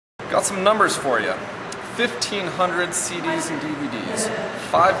Got some numbers for you. 1,500 CDs and DVDs,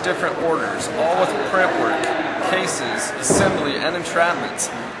 5 different orders, all with print work, cases, assembly, and entrapments.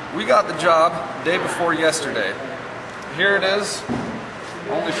 We got the job day before yesterday. Here it is,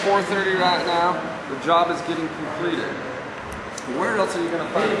 only 4:30 right now. The job is getting completed. Where else are you going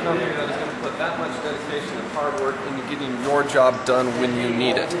to find a company that is going to put that much dedication and hard work into getting your job done when you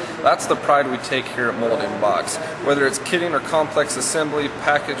need it? That's the pride we take here at Molding Box. Whether it's kitting or complex assembly,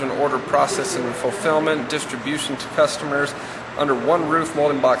 package and order processing and fulfillment, distribution to customers, under one roof,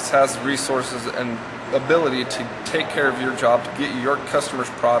 Molding Box has the resources and ability to take care of your job, to get your customer's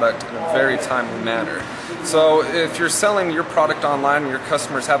product in a very timely manner. So if you're selling your product online and your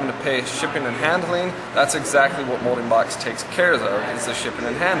customer's having to pay shipping and handling, that's exactly what Molding Box takes care of, is the shipping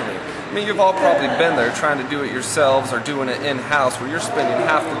and handling. I mean, you've all probably been there trying to do it yourselves or doing it in-house, where you're spending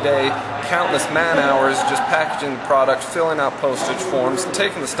half the day, countless man hours just packaging the product, filling out postage forms,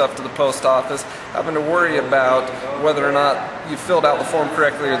 taking the stuff to the post office, having to worry about whether or not you filled out the form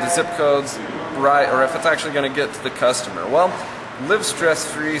correctly or the zip codes right, or if it's actually going to get to the customer. Well, live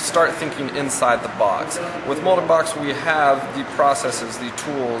stress-free, start thinking inside the box. With Molding Box, we have the processes, the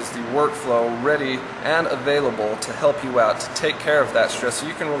tools, the workflow ready and available to help you out, to take care of that stress so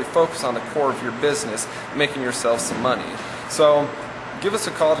you can really focus on the core of your business, making yourself some money. So give us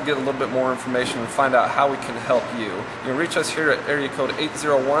a call to get a little bit more information and find out how we can help you. You can reach us here at area code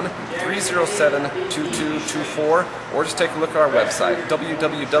 801-307-2224, or just take a look at our website,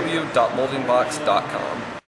 www.moldingbox.com.